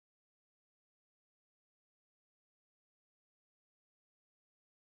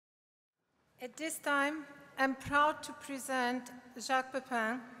At this time, I'm proud to present Jacques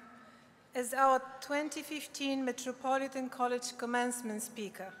Pépin as our 2015 Metropolitan College Commencement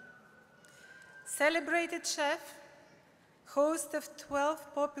speaker. Celebrated chef, host of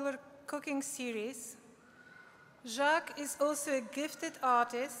 12 popular cooking series, Jacques is also a gifted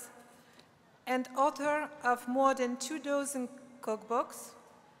artist and author of more than 24 cookbooks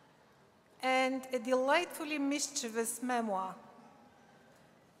and a delightfully mischievous memoir.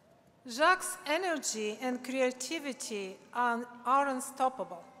 Jacques' energy and creativity are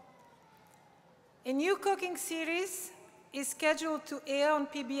unstoppable. A new cooking series is scheduled to air on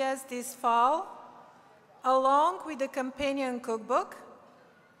PBS this fall, along with a companion cookbook,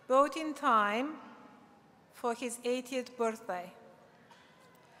 both in time for his 80th birthday.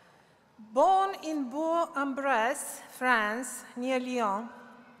 Born in Bourg-en-Bresse, France, near Lyon,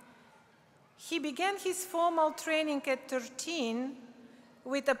 he began his formal training at 13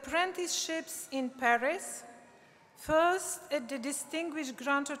 with apprenticeships in Paris, first at the distinguished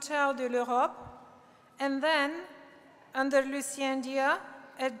Grand Hôtel de L'Europe, and then under Lucien Diat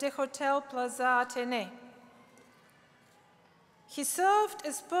at the Hotel Plaza Athénée. He served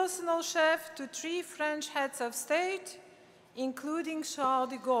as personal chef to 3 French heads of state, including Charles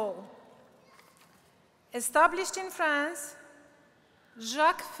de Gaulle. Established in France,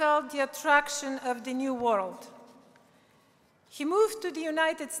 Jacques felt the attraction of the New World. He moved to the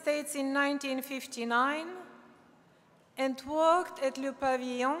United States in 1959 and worked at Le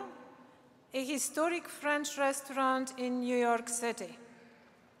Pavillon, a historic French restaurant in New York City.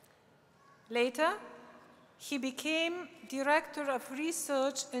 Later, he became Director of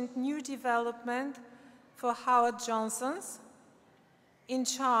Research and New Development for Howard Johnson's, in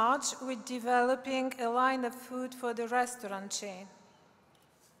charge with developing a line of food for the restaurant chain.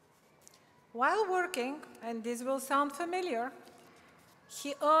 While working, and this will sound familiar,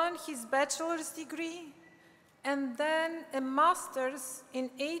 he earned his bachelor's degree and then a master's in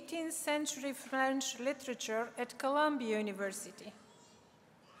 18th century French literature at Columbia University.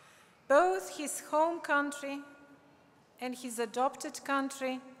 Both his home country and his adopted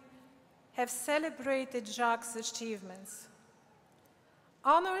country have celebrated Jacques' achievements.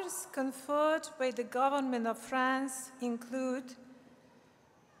 Honors conferred by the government of France include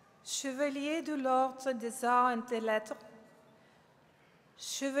Chevalier de l'Ordre des Arts et des Lettres,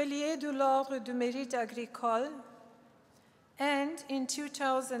 Chevalier de l'Ordre du Mérite Agricole, and in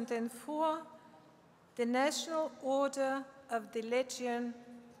 2004, the National Order of the Legion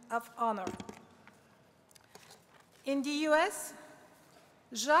of Honor. In the US,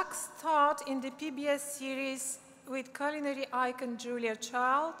 Jacques starred in the PBS series with culinary icon Julia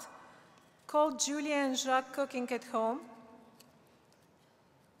Child, called Julia and Jacques Cooking at Home.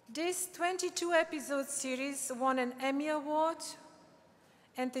 This 22-episode series won an Emmy Award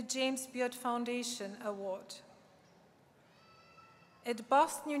and the James Beard Foundation Award. At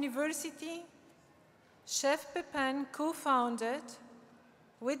Boston University, Chef Pépin co-founded,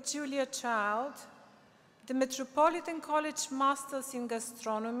 with Julia Child, the Metropolitan College Masters in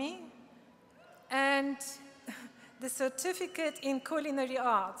Gastronomy and the Certificate in Culinary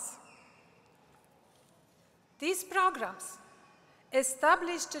Arts. These programs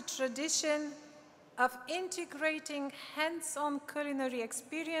established a tradition of integrating hands-on culinary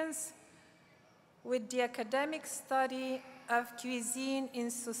experience with the academic study of cuisine in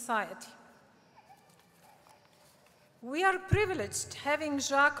society. We are privileged having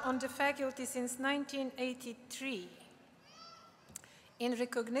Jacques on the faculty since 1983. In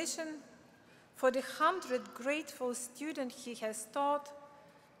recognition for the 100 grateful students he has taught,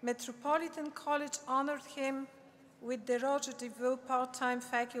 Metropolitan College honored him with the Roger DeVille Part-Time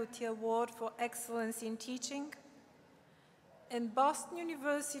Faculty Award for Excellence in Teaching, and Boston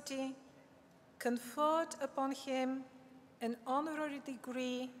University conferred upon him an honorary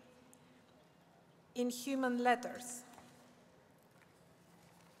degree in human letters.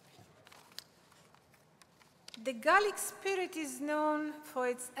 The Gallic spirit is known for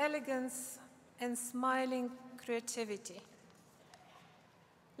its elegance and smiling creativity.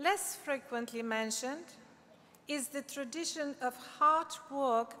 Less frequently mentioned is the tradition of hard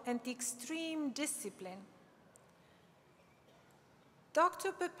work and extreme discipline.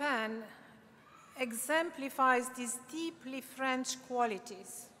 Dr. Pépin exemplifies these deeply French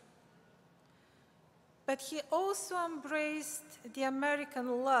qualities, but he also embraced the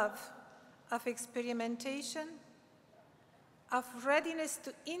American love of experimentation, of readiness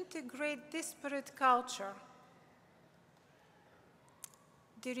to integrate disparate culture.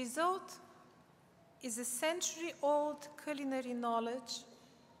 The result is a century-old culinary knowledge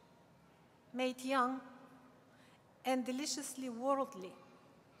made young and deliciously worldly.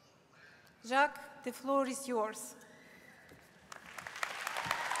 Jacques, the floor is yours.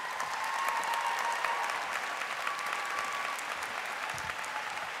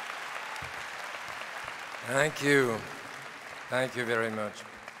 Thank you. Thank you very much.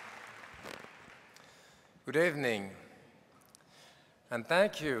 Good evening. And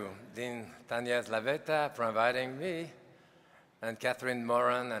thank you, Dean TANYA ZLATEVA, for inviting me, and Catherine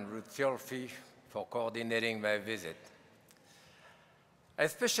Moran and Ruth Thiolfi for coordinating my visit. I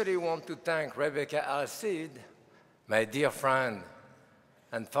especially want to thank Rebecca Alcide, my dear friend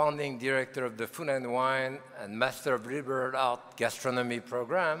and founding director of the Food and Wine and Master of Liberal Art Gastronomy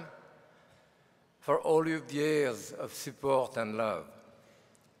program, for all your years of support and love.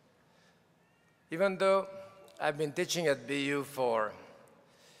 Even though I've been teaching at BU for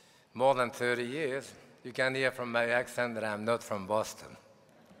more than 30 years, you can hear from my accent that I'm not from Boston.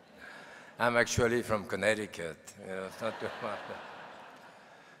 I'm actually from Connecticut. It's not too much.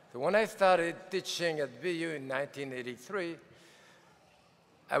 So when I started teaching at BU in 1983,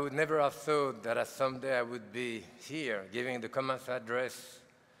 I would never have thought that someday I would be here giving the commencement address.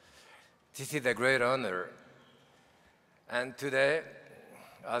 This is a great honor. And today,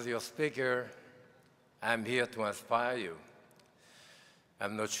 as your speaker, I'm here to inspire you.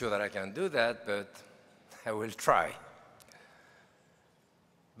 I'm not sure that I can do that, but I will try.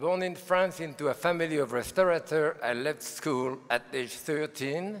 Born in France into a family of restaurateurs, I left school at age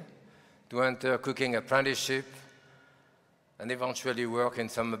 13 to enter a cooking apprenticeship and eventually work in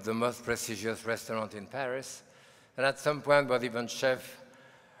some of the most prestigious restaurants in Paris. And at some point was even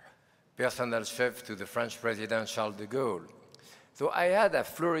personal chef to the French President Charles de Gaulle. So I had a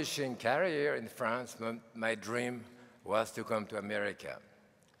flourishing career in France, but my dream was to come to America.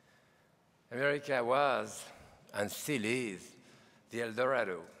 America was, and still is, the El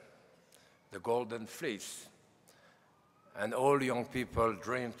Dorado, the Golden Fleece, and all young people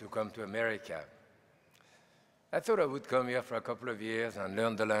dream to come to America. I thought I would come here for a couple of years and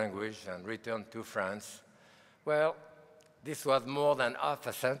learn the language and return to France. Well, this was more than half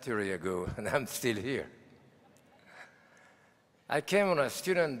a century ago, and I'm still here. I came on a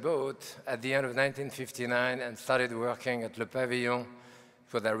student boat at the end of 1959 and started working at Le Pavillon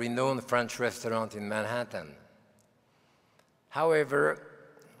for the renowned French restaurant in Manhattan. However,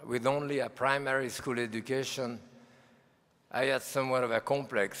 with only a primary school education, I had somewhat of a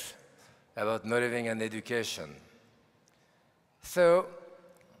complex about not having an education. So,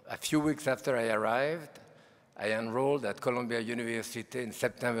 a few weeks after I arrived, I enrolled at Columbia University in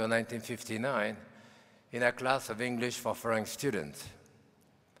September 1959 in a class of English for foreign students.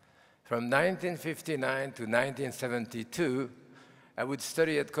 From 1959 to 1972, I would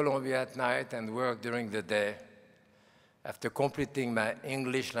study at Columbia at night and work during the day. After completing my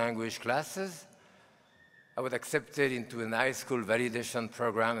English language classes, I was accepted into an high school validation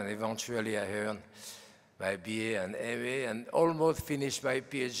program, and eventually I earned my BA and MA and almost finished my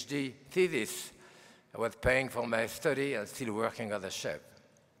PhD thesis. I was paying for my study and still working as a chef.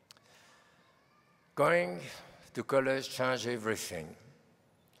 Going to college changed everything.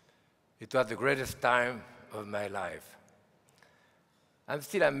 It was the greatest time of my life. I'm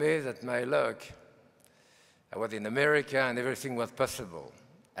still amazed at my luck. I was in America and everything was possible.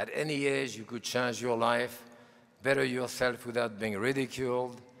 At any age, you could change your life, better yourself without being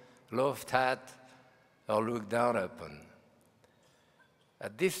ridiculed, laughed at, or looked down upon.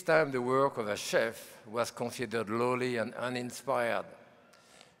 At this time, the work of a chef was considered lowly and uninspired.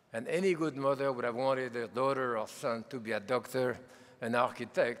 And any good mother would have wanted her daughter or son to be a doctor, an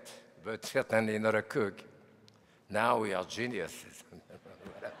architect, but certainly not a cook. Now we are geniuses.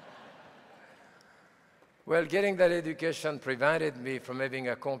 Well, getting that education prevented me from having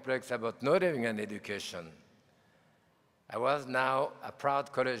a complex about not having an education. I was now a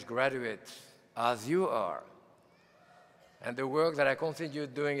proud college graduate, as you are. And the work that I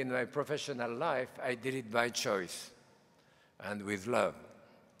continued doing in my professional life, I did it by choice and with love.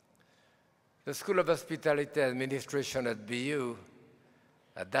 The School of Hospitality Administration at BU,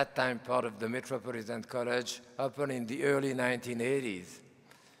 at that time part of the Metropolitan College, opened in the early 1980s.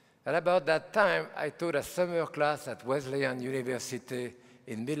 At about that time, I taught a summer class at Wesleyan University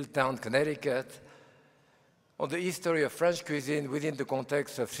in Middletown, Connecticut, on the history of French cuisine within the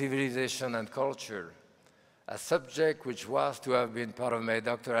context of civilization and culture, a subject which was to have been part of my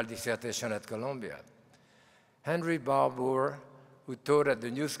doctoral dissertation at Columbia. Henry Barbour, who taught at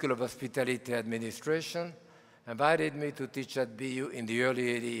the New School of Hospitality Administration, invited me to teach at BU in the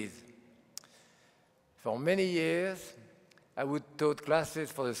early 80s. For many years, I would taught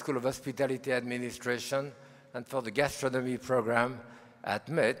classes for the School of Hospitality Administration and for the gastronomy program at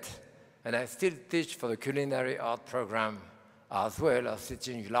Met, and I still teach for the culinary art program as well as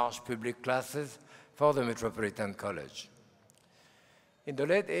teaching large public classes for the Metropolitan College. In the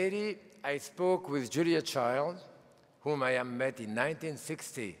late 80s, I spoke with Julia Child, whom I met in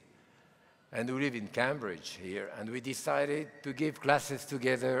 1960, and who live in Cambridge here, and we decided to give classes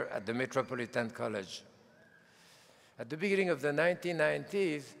together at the Metropolitan College. At the beginning of the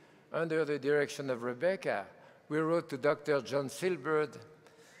 1990s, under the direction of Rebecca, we wrote to Dr. John Silbert,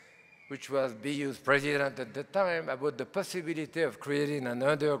 which was BU's president at the time, about the possibility of creating an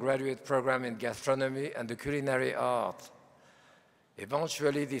undergraduate program in gastronomy and the culinary arts.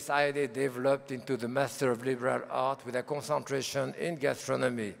 Eventually, this idea developed into the Master of Liberal Art with a concentration in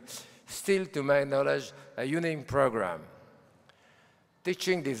gastronomy, still, to my knowledge, a unique program.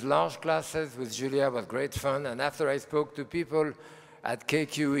 Teaching these large classes with Julia was great fun, and after I spoke to people at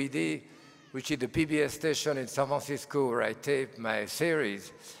KQED, which is the PBS station in San Francisco where I taped my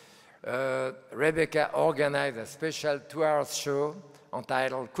series, Rebecca organized a special 2-hour show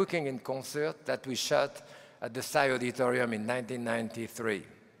entitled Cooking in Concert that we shot at the Psy Auditorium in 1993.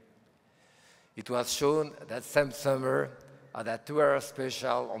 It was shown that same summer at a 2-hour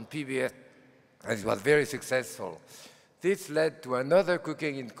special on PBS, and it was very successful. This led to another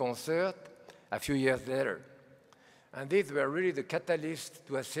Cooking in Concert a few years later. And these were really the catalyst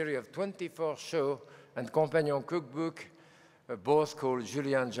to a series of 24 shows and companion cookbook, both called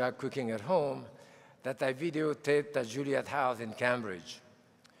Julia and Jacques Cooking at Home, that I videotaped at Julia's house in Cambridge.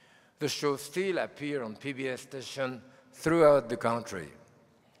 The shows still appear on PBS stations throughout the country.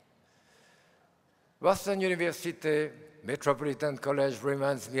 Boston University Metropolitan College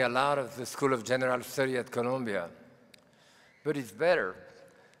reminds me a lot of the School of General Studies at Columbia. But it's better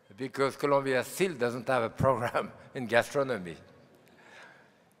because Columbia still doesn't have a program in gastronomy.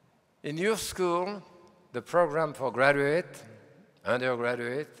 In your school, the program for graduate,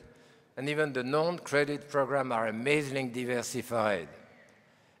 undergraduate, and even the non-credit program are amazingly diversified,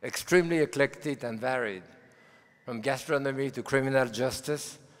 extremely eclectic and varied, from gastronomy to criminal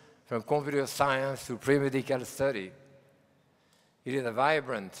justice, from computer science to pre-medical study. It is a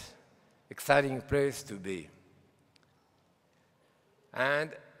vibrant, exciting place to be.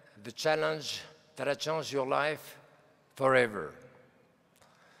 And the challenge that has changed your life forever.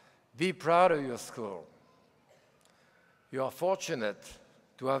 Be proud of your school. You are fortunate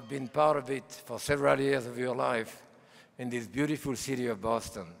to have been part of it for several years of your life in this beautiful city of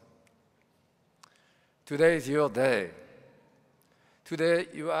Boston. Today is your day. Today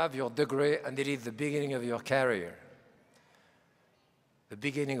you have your degree, and it is the beginning of your career, the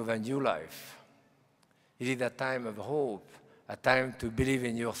beginning of a new life. It is a time of hope, a time to believe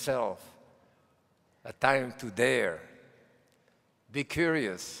in yourself, a time to dare. Be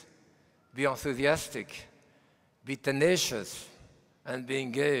curious, be enthusiastic, be tenacious, and be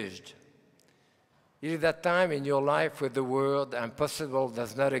engaged. It is a time in your life where the word impossible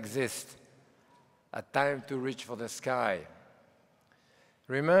does not exist, a time to reach for the sky.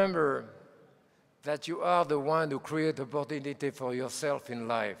 Remember that you are the one who creates opportunity for yourself in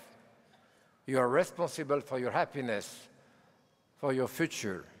life. You are responsible for your happiness, for your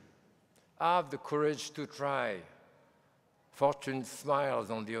future. Have the courage to try. Fortune smiles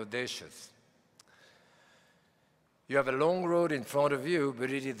on the audacious. You have a long road in front of you,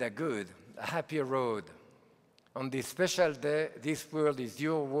 but it is a good, a happy road. On this special day, this world is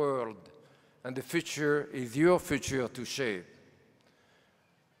your world, and the future is your future to shape.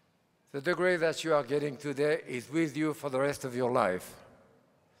 The degree that you are getting today is with you for the rest of your life.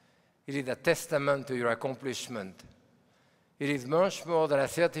 It is a testament to your accomplishment. It is much more than a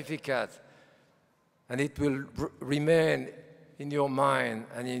certificate, and it will remain in your mind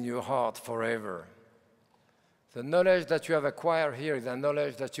and in your heart forever. The knowledge that you have acquired here is a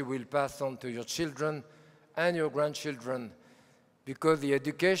knowledge that you will pass on to your children and your grandchildren, because the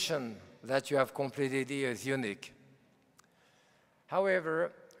education that you have completed here is unique.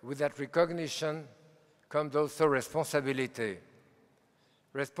 However, with that recognition comes also responsibility.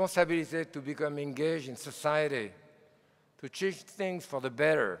 Responsibility to become engaged in society, to change things for the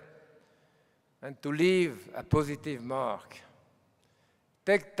better, and to leave a positive mark.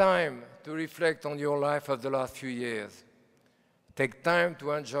 Take time to reflect on your life of the last few years. Take time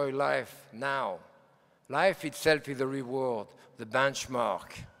to enjoy life now. Life itself is the reward, the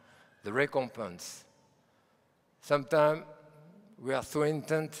benchmark, the recompense. Sometimes we are so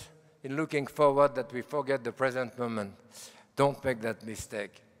intent in looking forward that we forget the present moment. Don't make that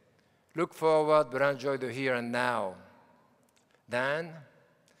mistake. Look forward, but enjoy the here and now. Then,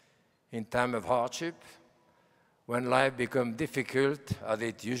 in time of hardship, when life becomes difficult, as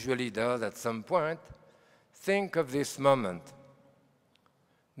it usually does at some point, think of this moment.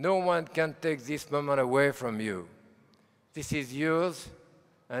 No one can take this moment away from you. This is yours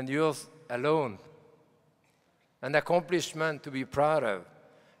and yours alone. An accomplishment to be proud of,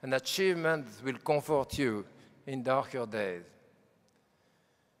 an achievement that will comfort you in darker days.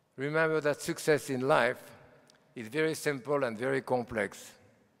 Remember that success in life is very simple and very complex.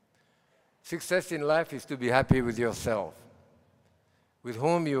 Success in life is to be happy with yourself, with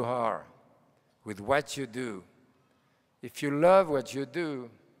whom you are, with what you do. If you love what you do,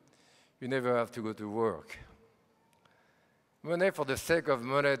 you never have to go to work. Money for the sake of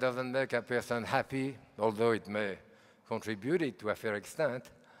money doesn't make a person happy, although it may contribute it to a fair extent.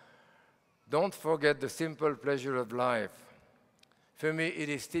 Don't forget the simple pleasure of life. For me, it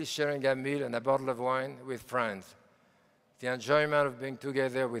is still sharing a meal and a bottle of wine with friends, the enjoyment of being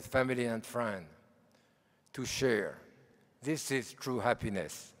together with family and friends, to share. This is true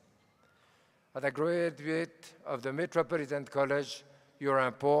happiness. As a graduate of the Metropolitan College, you are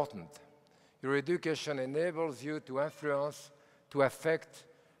important. Your education enables you to influence, to affect,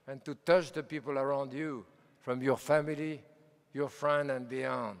 and to touch the people around you, from your family, your friend, and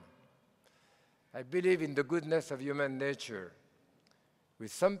beyond. I believe in the goodness of human nature.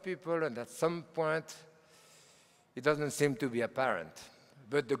 With some people, and at some point, it doesn't seem to be apparent,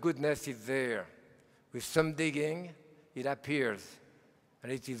 but the goodness is there. With some digging, it appears,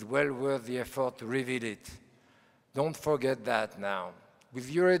 and it is well worth the effort to reveal it. Don't forget that now. With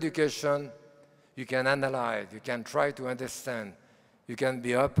your education, you can analyze, you can try to understand, you can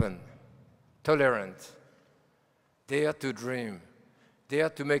be open, tolerant, dare to dream, dare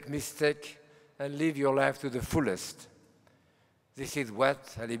to make mistakes, and live your life to the fullest. This is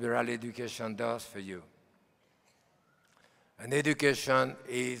what a liberal education does for you. And education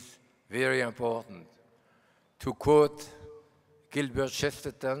is very important. To quote Gilbert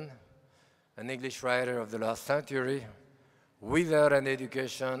Chesterton, an English writer of the last century, without an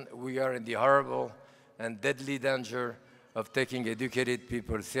education, we are in the horrible and deadly danger of taking educated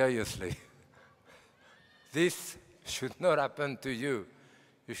people seriously. This should not happen to you.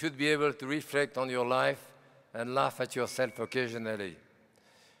 You should be able to reflect on your life and laugh at yourself occasionally.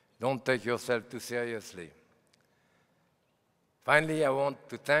 Don't take yourself too seriously. Finally, I want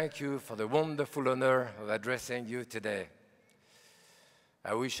to thank you for the wonderful honor of addressing you today.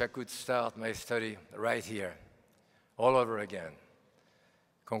 I wish I could start my study right here, all over again.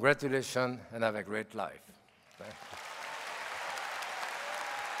 Congratulations, and have a great life. Thank you.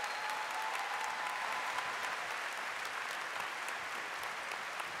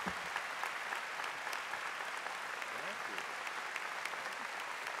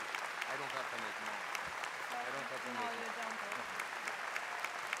 I don't have to make more. I don't have to make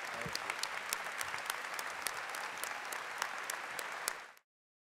more.